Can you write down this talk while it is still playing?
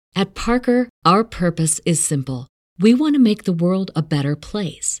At Parker, our purpose is simple. We want to make the world a better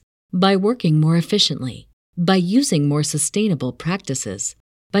place by working more efficiently, by using more sustainable practices,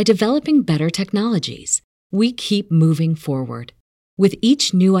 by developing better technologies. We keep moving forward. With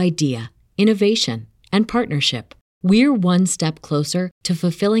each new idea, innovation, and partnership, we're one step closer to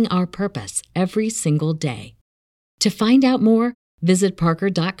fulfilling our purpose every single day. To find out more, visit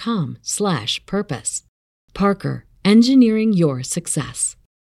parker.com/purpose. Parker, engineering your success.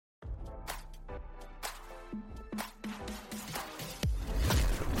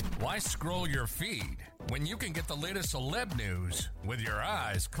 Why scroll your feed when you can get the latest celeb news with your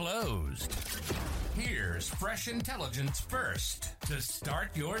eyes closed? Here's fresh intelligence first to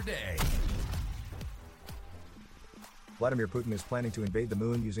start your day. Vladimir Putin is planning to invade the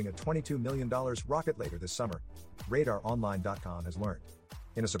moon using a $22 million rocket later this summer, RadarOnline.com has learned.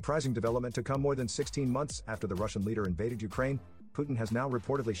 In a surprising development to come more than 16 months after the Russian leader invaded Ukraine, Putin has now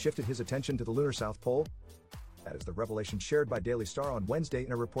reportedly shifted his attention to the lunar South Pole. That is the revelation shared by Daily Star on Wednesday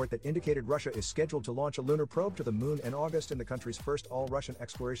in a report that indicated Russia is scheduled to launch a lunar probe to the moon in August in the country's first all-Russian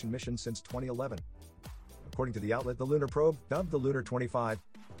exploration mission since 2011. According to the outlet, the lunar probe, dubbed the Lunar 25,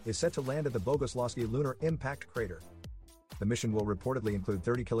 is set to land at the Bogoslavsky lunar impact crater. The mission will reportedly include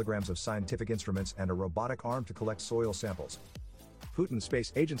 30 kilograms of scientific instruments and a robotic arm to collect soil samples. Putin's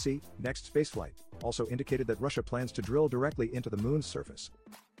space agency, Next Spaceflight, also indicated that Russia plans to drill directly into the moon's surface.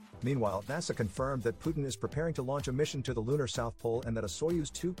 Meanwhile, NASA confirmed that Putin is preparing to launch a mission to the lunar South Pole and that a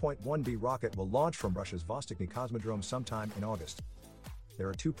Soyuz 2.1B rocket will launch from Russia's Vostochny Cosmodrome sometime in August. There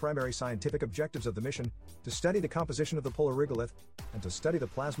are two primary scientific objectives of the mission: to study the composition of the polar regolith and to study the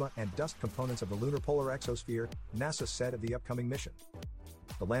plasma and dust components of the lunar polar exosphere, NASA said of the upcoming mission.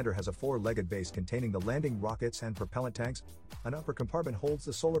 The lander has a four-legged base containing the landing rockets and propellant tanks. An upper compartment holds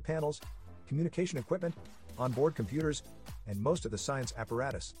the solar panels, communication equipment, onboard computers, and most of the science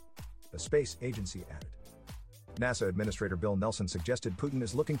apparatus, the space agency added. NASA Administrator Bill Nelson suggested Putin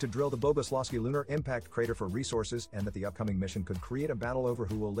is looking to drill the Bogoslavsky lunar impact crater for resources and that the upcoming mission could create a battle over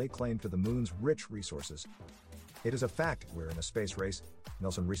who will lay claim to the moon's rich resources. It is a fact we're in a space race,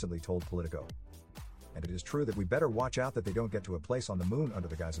 Nelson recently told Politico. And it is true that we better watch out that they don't get to a place on the moon under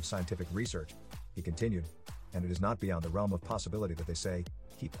the guise of scientific research, he continued, and it is not beyond the realm of possibility that they say,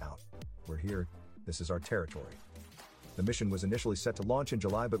 keep out. We're here, this is our territory. The mission was initially set to launch in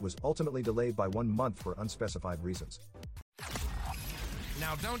July but was ultimately delayed by 1 month for unspecified reasons.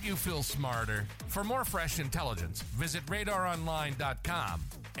 Now don't you feel smarter? For more fresh intelligence, visit RadarOnline.com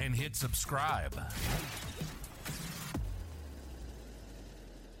and hit subscribe.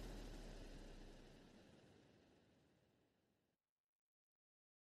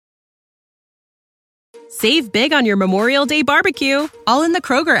 Save big on your Memorial Day barbecue, all in the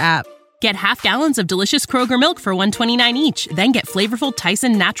Kroger app. Get half gallons of delicious Kroger milk for $1.29 each. Then get flavorful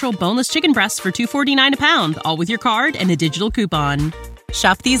Tyson natural boneless chicken breasts for $2.49 a pound, all with your card and a digital coupon.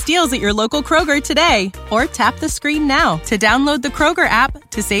 Shop these deals at your local Kroger today, or tap the screen now to download the Kroger app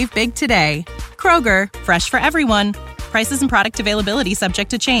to save big today. Kroger, fresh for everyone. Prices and product availability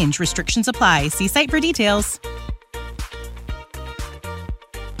subject to change. Restrictions apply. See site for details.